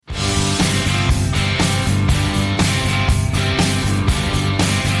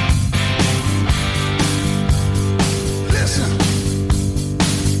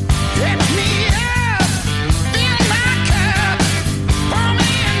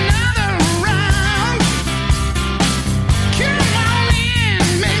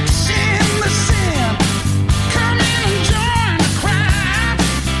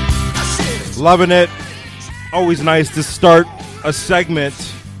Loving it. Always nice to start a segment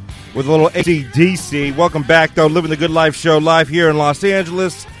with a little AC/DC. Welcome back, though. Living the Good Life show live here in Los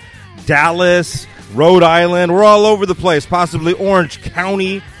Angeles, Dallas, Rhode Island. We're all over the place, possibly Orange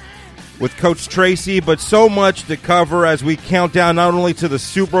County with Coach Tracy, but so much to cover as we count down not only to the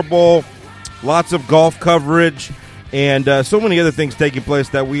Super Bowl, lots of golf coverage, and so many other things taking place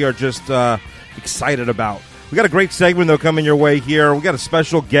that we are just excited about. We got a great segment, though, coming your way here. We got a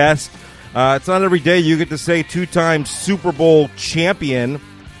special guest. It's not every day you get to say two-time Super Bowl champion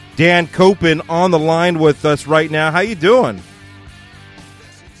Dan Koppen on the line with us right now. How you doing?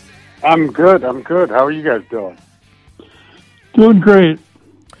 I'm good. How are you guys doing? Doing great.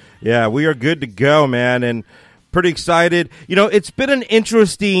 Yeah, we are good to go, man, and pretty excited. You know, it's been an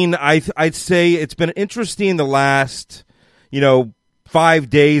interesting, I'd say it's been interesting the last, 5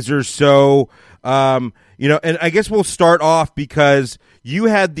 days or so. And I guess we'll start off because you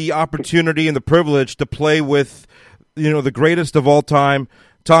had the opportunity and the privilege to play with, the greatest of all time,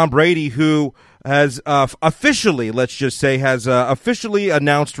 Tom Brady, who has officially, let's just say, officially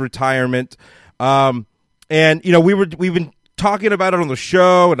announced retirement. We've been talking about it on the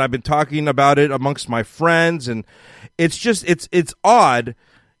show, and I've been talking about it amongst my friends, and it's just it's odd,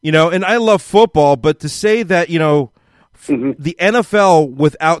 and I love football, but to say that, the NFL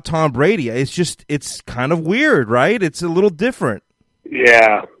without Tom Brady, it's kind of weird, right? It's a little different.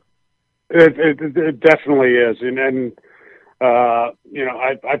 Yeah, it definitely is. And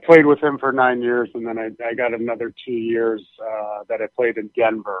I played with him for 9 years, and then I got another 2 years that I played in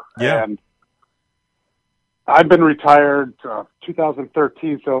Denver. Yeah. And I've been retired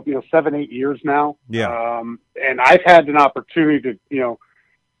 2013, so 7-8 years now. Yeah. And I've had an opportunity to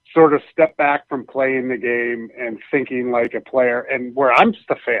sort of step back from playing the game and thinking like a player, and where I'm just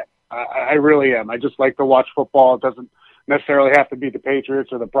a fan. I really am. I just like to watch football. It doesn't necessarily have to be the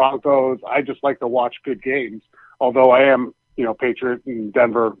Patriots or the Broncos. I just like to watch good games, although I am, Patriot and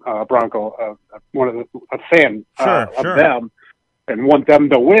Denver Bronco, a fan of them and want them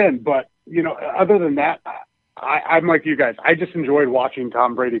to win. But, other than that, I'm like you guys. I just enjoyed watching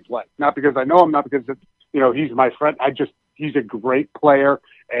Tom Brady play. Not because I know him, not because, he's my friend. He's a great player,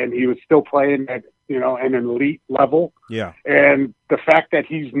 and he was still playing at, an elite level. Yeah. And the fact that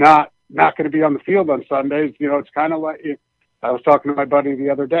he's not going to be on the field on Sundays, it's kind of like, I was talking to my buddy the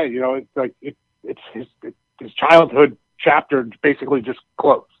other day, it's like, it's his childhood chapter basically just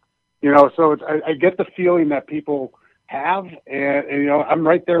closed, so I get the feeling that people have, and I'm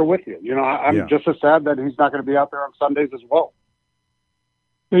right there with you. I'm just as sad that he's not going to be out there on Sundays as well.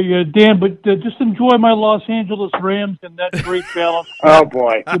 Hey, Dan, but just enjoy my Los Angeles Rams and that great balance. Oh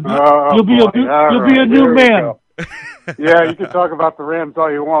boy, you'll be a new man. Yeah, you can talk about the Rams all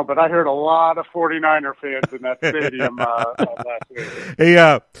you want, but I heard a lot of 49er fans in that stadium last week.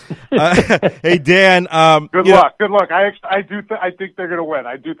 Hey Dan. Good luck. I think they're going to win.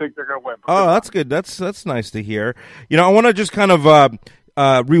 I do think they're going to win. Oh, that's good. That's nice to hear. I want to just kind of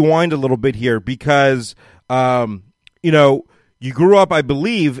rewind a little bit here because you grew up, I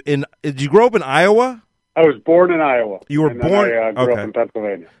believe, did you grow up in Iowa? I was born in Iowa. You were born. I grew up in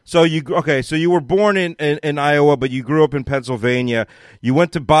Pennsylvania. So you were born in Iowa, but you grew up in Pennsylvania. You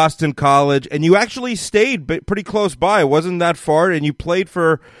went to Boston College, and you actually stayed pretty close by. It wasn't that far, and you played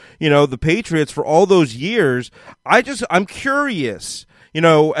for the Patriots for all those years. I'm curious,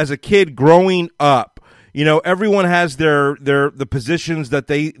 as a kid growing up. Everyone has the positions that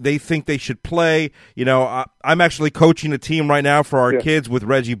they think they should play. I'm actually coaching a team right now for our kids with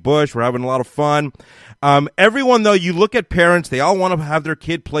Reggie Bush. We're having a lot of fun. Everyone, though, you look at parents, they all want to have their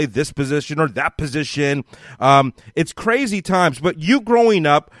kid play this position or that position. It's crazy times. But you growing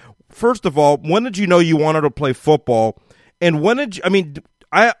up, first of all, when did you know you wanted to play football? And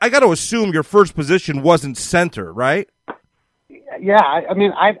I got to assume your first position wasn't center, right? Yeah,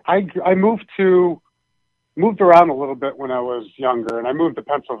 I moved around a little bit when I was younger, and I moved to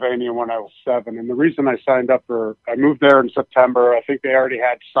Pennsylvania when I was 7. And the reason I moved there in September, I think they already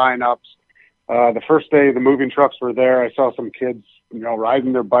had sign-ups. The first day the moving trucks were there, I saw some kids,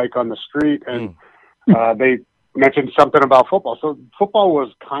 riding their bike on the street, and they mentioned something about football. So football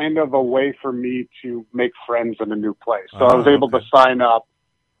was kind of a way for me to make friends in a new place. So I was able to sign up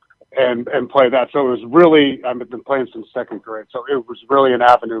and play that. So it was really, I've been playing since second grade. So it was really an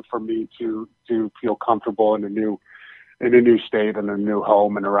avenue for me to feel comfortable in a new state and a new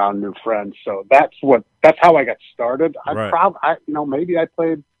home and around new friends. So that's how I got started. Maybe I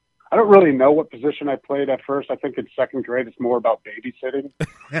played, I don't really know what position I played at first. I think in second grade, it's more about babysitting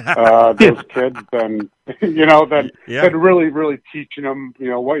those kids than really, really teaching them,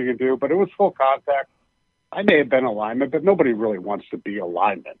 what you can do. But it was full contact. I may have been a lineman, but nobody really wants to be a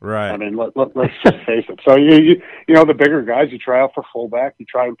lineman. Right. I mean, let's just face it. So you know, the bigger guys, you try out for fullback, you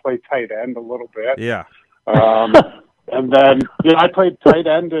try and play tight end a little bit. Yeah. And then, you know, I played tight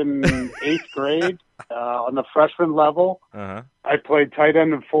end in 8th grade on the freshman level. Uh-huh. I played tight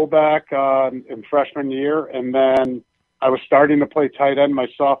end and fullback in freshman year, and then I was starting to play tight end my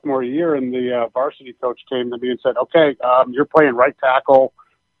sophomore year, and the varsity coach came to me and said, "Okay, you're playing right tackle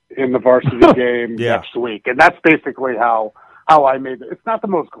in the varsity game next week." And that's basically how I made it. It's not the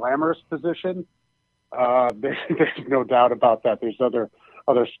most glamorous position. There's no doubt about that. There's other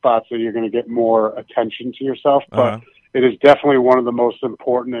spots that you're going to get more attention to yourself, but it is definitely one of the most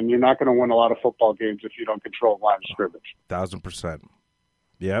important, and you're not going to win a lot of football games if you don't control line of scrimmage. 1,000%.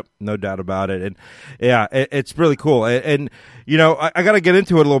 Yep, no doubt about it. And yeah, it's really cool. And you know, I got to get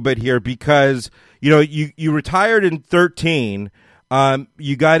into it a little bit here because, you know, you retired in 2013.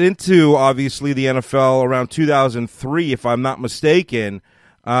 You got into, obviously, the NFL around 2003, if I'm not mistaken.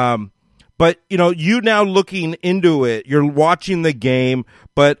 But, you know, you now looking into it, you're watching the game,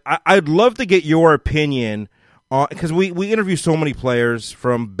 but I'd love to get your opinion on, because we interview so many players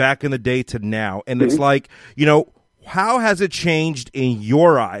from back in the day to now, and it's like, you know, how has it changed in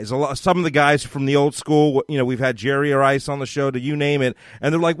your eyes? Some of the guys from the old school, you know, we've had Jerry Rice on the show, to you name it,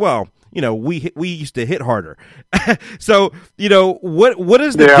 and they're like, well, you know, we used to hit harder. So, you know, what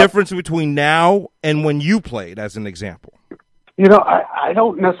is the difference between now and when you played, as an example? You know, I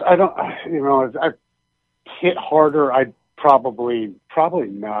don't, you know, I hit harder. I'd probably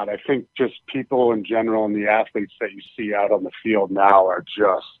not. I think just people in general and the athletes that you see out on the field now are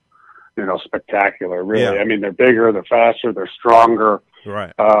just, you know, spectacular, really. Yeah. I mean, they're bigger, they're faster, they're stronger.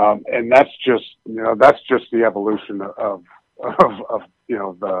 Right. And that's just, you know, that's just the evolution of you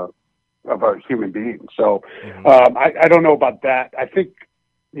know, of a human being. So, I don't know about that. I think,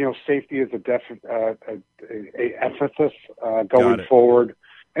 you know, safety is a emphasis going forward,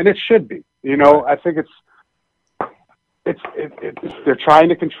 and it should be. You know, I think it's they're trying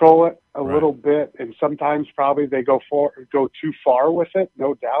to control it a little bit, and sometimes probably they go too far with it,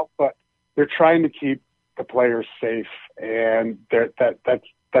 no doubt. But they're trying to keep the players safe, and that's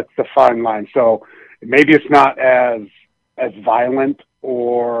the fine line. So maybe it's not as violent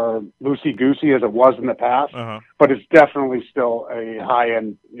or loosey-goosey as it was in the past, but it's definitely still a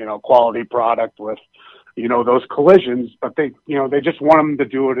high-end, you know, quality product with, you know, those collisions, but they just want them to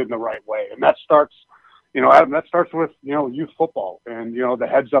do it in the right way. And that starts, you know, with, you know, youth football and, you know, the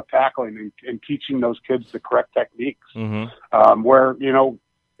heads-up tackling and teaching those kids the correct techniques, where, you know,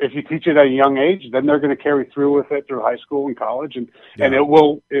 if you teach it at a young age, then they're going to carry through with it through high school and college, and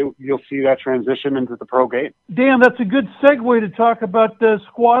you'll see that transition into the pro game. Dan, that's a good segue to talk about the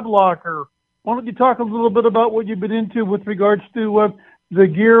Squad Locker. Why don't you talk a little bit about what you've been into with regards to the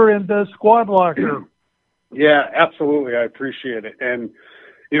gear and the Squad Locker? Yeah, absolutely. I appreciate it. And,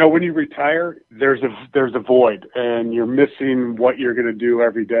 you know, when you retire, there's a void, and you're missing what you're going to do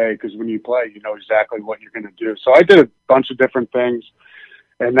every day, because when you play, you know exactly what you're going to do. So I did a bunch of different things.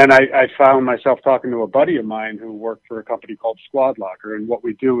 And then I found myself talking to a buddy of mine who worked for a company called Squad Locker. And what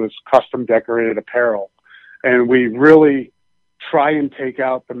we do is custom decorated apparel. And we really try and take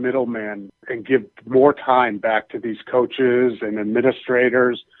out the middleman and give more time back to these coaches and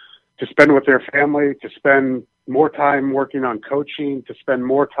administrators to spend with their family, to spend more time working on coaching, to spend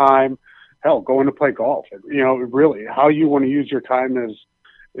more time, going to play golf. You know, really, how you want to use your time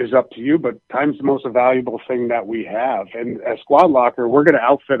is up to you, but time's the most valuable thing that we have. And at Squad Locker, we're going to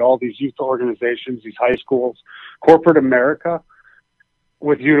outfit all these youth organizations, these high schools, corporate America,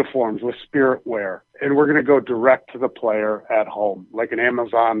 with uniforms, with spirit wear. And we're going to go direct to the player at home, like an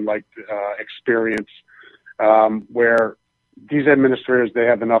Amazon-like experience, where these administrators, they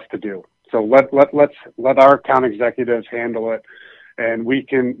have enough to do. So let our account executives handle it. And we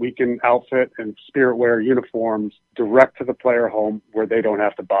can outfit and spirit wear uniforms direct to the player home where they don't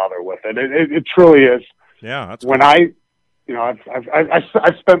have to bother with it. It truly is. Yeah, that's when cool. I've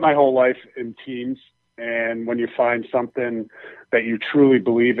spent my whole life in teams, and when you find something that you truly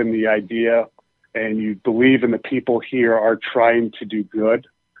believe in the idea and you believe in the people here are trying to do good,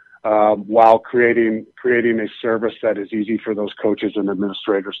 while creating a service that is easy for those coaches and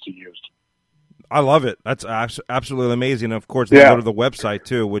administrators to use. I love it. That's absolutely amazing. And of course, they go to the website,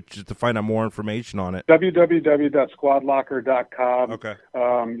 too, which is to find out more information on it. www.squadlocker.com. Okay.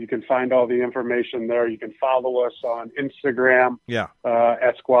 You can find all the information there. You can follow us on Instagram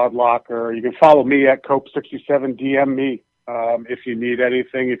at Squad Locker. You can follow me at Cope67. DM me if you need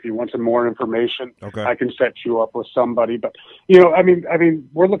anything, if you want some more information. Okay. I can set you up with somebody. But, you know, I mean,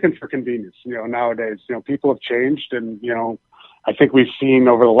 we're looking for convenience. You know, nowadays, you know, people have changed, and, you know, I think we've seen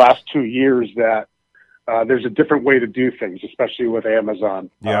over the last 2 years that there's a different way to do things, especially with Amazon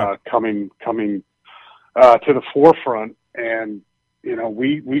coming to the forefront. And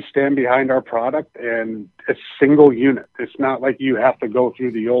we stand behind our product, and it's single unit. It's not like you have to go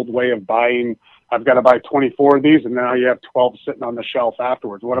through the old way of buying. I've got to buy 24 of these, and now you have 12 sitting on the shelf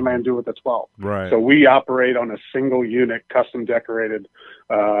afterwards. What am I going to do with the 12? Right. So we operate on a single unit, custom decorated,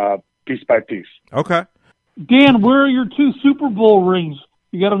 piece by piece. Okay. Dan, where are your 2 Super Bowl rings?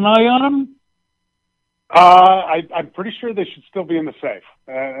 You got an eye on them? I'm pretty sure they should still be in the safe,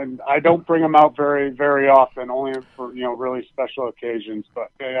 and I don't bring them out very, very often, only for really special occasions. But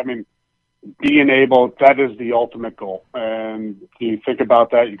I mean, being able, that is the ultimate goal. And if you think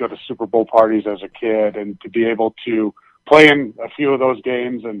about that, you go to Super Bowl parties as a kid, and to be able to play in a few of those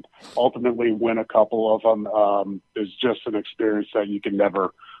games and ultimately win a couple of them is just an experience that you can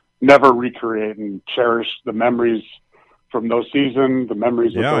never recreate, and cherish the memories from those seasons, the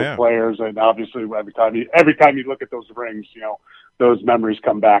memories of those players, and obviously every time you look at those rings, those memories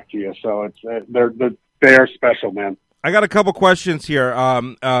come back to you. So they are special, man. I got a couple questions here.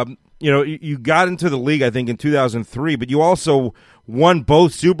 You got into the league, I think, in 2003, but you also won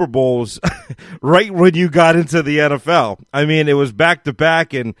both Super Bowls right when you got into the NFL. I mean, it was back to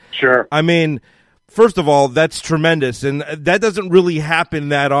back, and sure. I mean, first of all, that's tremendous, and that doesn't really happen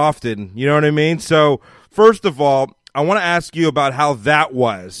that often. You know what I mean? So, first of all, I want to ask you about how that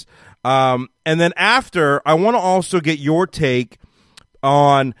was. And then after, I want to also get your take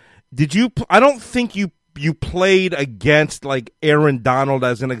on, I don't think you played against like Aaron Donald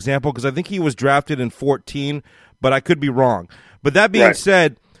as an example, because I think he was drafted in 2014, but I could be wrong. But that being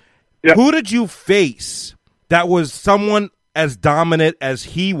said, who did you face that was someone as dominant as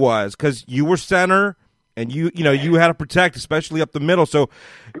he was? Because you were center, and you had to protect, especially up the middle. So,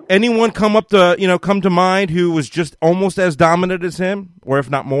 anyone come to mind who was just almost as dominant as him, or if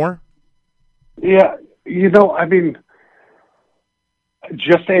not more? Yeah, I mean,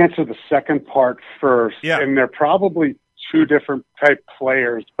 just to answer the second part first, and they're probably 2 different type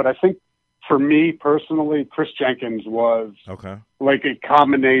players, but I think for me personally, Chris Jenkins was like a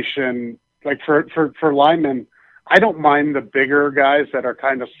combination. Like for linemen, I don't mind the bigger guys that are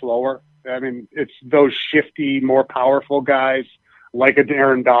kind of slower. I mean, it's those shifty, more powerful guys like a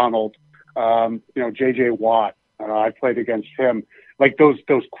Aaron Donald, J.J. Watt. I played against him. Like those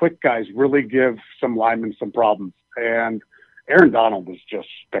quick guys really give some linemen some problems. And Aaron Donald was just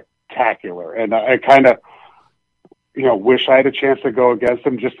spectacular. And I kind of, wish I had a chance to go against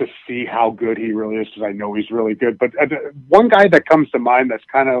him just to see how good he really is, because I know he's really good. But one guy that comes to mind that's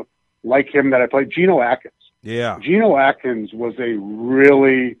kind of like him that I played, Geno Atkins. Yeah. Geno Atkins was a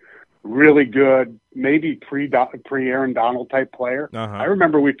really, really good, maybe pre-Aaron Donald type player. I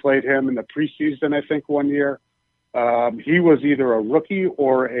remember we played him in the preseason, I think, one year. He was either a rookie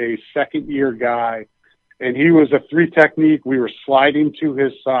or a second-year guy, and he was a 3 technique. We were sliding to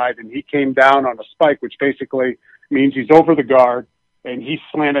his side, and he came down on a spike, which basically means he's over the guard, and he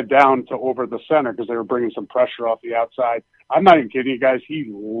slanted down to over the center because they were bringing some pressure off the outside. I'm not even kidding you guys. He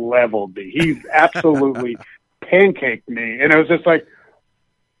leveled me. He absolutely pancaked me, and it was just like,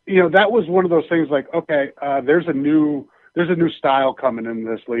 that was one of those things like, okay, there's a new style coming in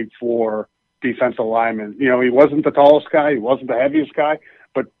this league for defensive linemen. He wasn't the tallest guy. He wasn't the heaviest guy,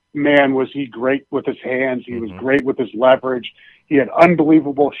 but man, was he great with his hands. He was great with his leverage. He had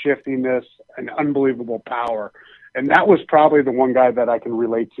unbelievable shiftiness and unbelievable power. And that was probably the one guy that I can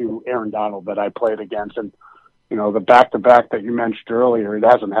relate to, Aaron Donald, that I played against. And, the back-to-back that you mentioned earlier, it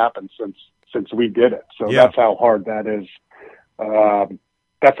hasn't happened since we did it. So that's how hard that is.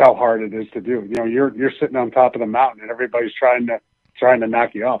 That's how hard it is to do. You're sitting on top of the mountain, and everybody's trying to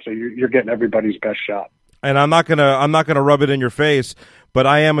knock you off. So you're getting everybody's best shot. And I'm not gonna rub it in your face, but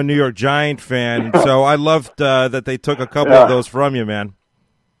I am a New York Giant fan, so I loved that they took a couple of those from you, man.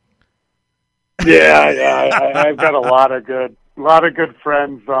 Yeah, I've got a lot of good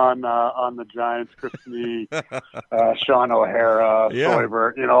friends on the Giants. Chris Nee, Sean O'Hara,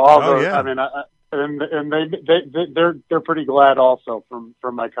 Soyber, all those. Yeah. I mean, and they're pretty glad also from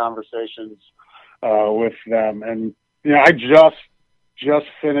my conversations with them. And I just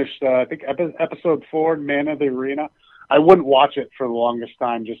finished I think episode 4, Man of the Arena. I wouldn't watch it for the longest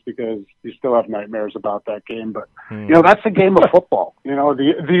time just because you still have nightmares about that game. But that's a game of football.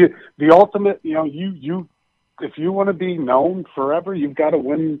 The ultimate. You if you want to be known forever, you've got to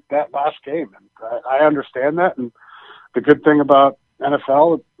win that last game. And I understand that. And the good thing about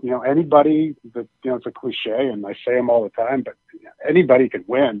NFL, anybody that it's a cliche, and I say them all the time, but anybody can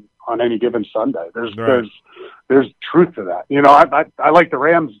win on any given Sunday. There's truth to that. I like the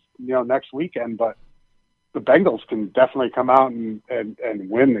Rams, next weekend, but the Bengals can definitely come out and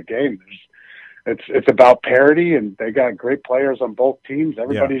win the game. it's about parity, and they got great players on both teams.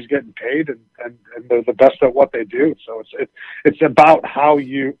 Everybody's getting paid, and they're the best at what they do. So it's about how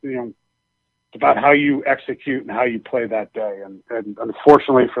it's about how you execute and how you play that day. And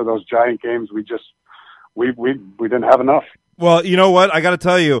unfortunately for those Giant games, we didn't have enough. Well, you know what? I got to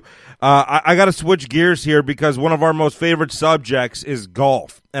tell you, I got to switch gears here because one of our most favorite subjects is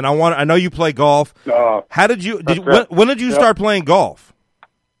golf, and I know you play golf. How did you? When did you start playing golf?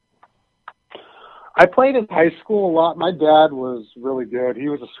 I played in high school a lot. My dad was really good. He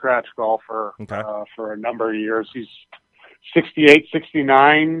was a scratch golfer for a number of years. He's 68,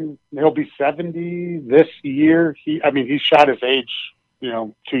 69. He'll be 70 this year. He shot his age,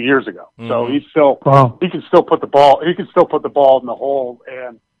 2 years ago. Mm-hmm. So he can still put the ball in the hole,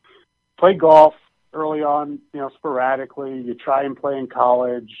 and play golf early on, sporadically. You try and play in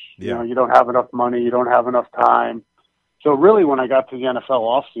college. Yeah. You don't have enough money, you don't have enough time. So really when I got to the NFL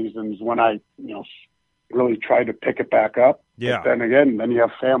off seasons, when I, really tried to pick it back up. Yeah. But then you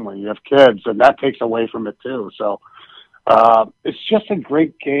have family, you have kids, and that takes away from it too. So it's just a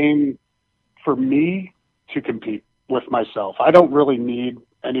great game for me to compete with myself. I don't really need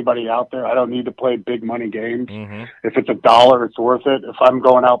anybody out there. I don't need to play big money games. Mm-hmm. If it's $1, it's worth it. If I'm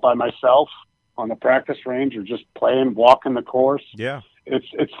going out by myself on the practice range or just walking the course, yeah,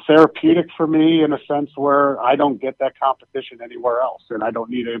 it's therapeutic for me in a sense where I don't get that competition anywhere else, and I don't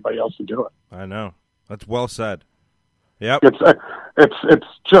need anybody else to do it. I know. That's well said. Yep. It's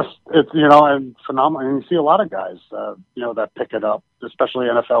just and phenomenal. And you see a lot of guys, that pick it up, especially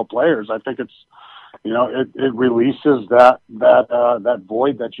NFL players. I think it's, it releases that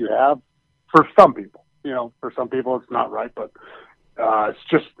void that you have for some people. For some people it's not right, but it's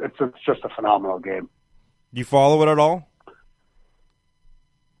just a phenomenal game. Do you follow it at all?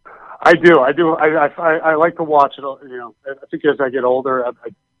 I do. I like to watch it. I think as I get older, I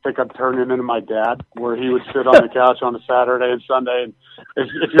think I'm turning into my dad, where he would sit on the couch on a Saturday and Sunday, and if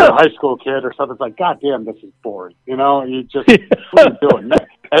you're a high school kid or something, it's like, God damn, this is boring. You just what are you doing?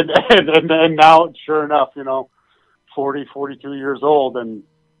 And now, sure enough, 40, 42 years old, and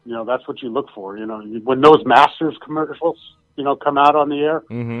that's what you look for. When those Masters commercials, come out on the air,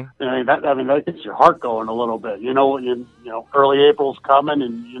 mm-hmm. That gets your heart going a little bit. Early April's coming,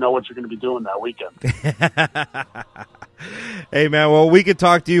 and you know what you're going to be doing that weekend. Hey, man, well, we could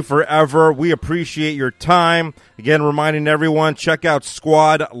talk to you forever. We appreciate your time. Again, reminding everyone, check out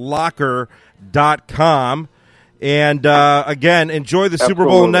squadlocker.com. And, again, enjoy the Super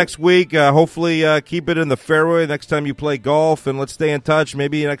Bowl next week. Hopefully keep it in the fairway next time you play golf, and let's stay in touch.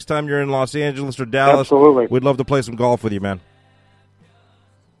 Maybe next time you're in Los Angeles or Dallas. Absolutely. We'd love to play some golf with you, man.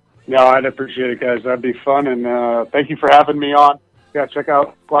 No, I'd appreciate it, guys. That'd be fun, and thank you for having me on. Yeah, check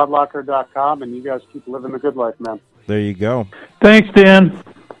out squadlocker.com, and you guys keep living the good life, man. There you go. Thanks, Dan.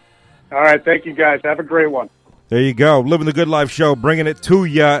 All right, thank you, guys. Have a great one. There you go. Living the Good Life show, bringing it to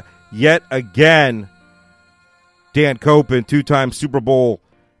you yet again. Dan Koppen, two-time Super Bowl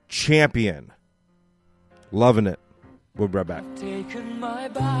champion. Loving it. We'll be right back. Taken my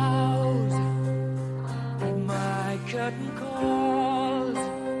bows and my curtain calls.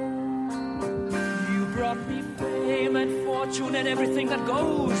 You brought me fame and fortune and everything that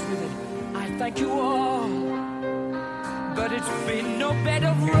goes with it. I thank you all, but it's been no bed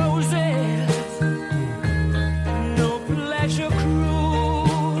of roses, no pleasure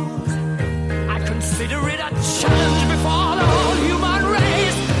cruise. I consider it a challenge.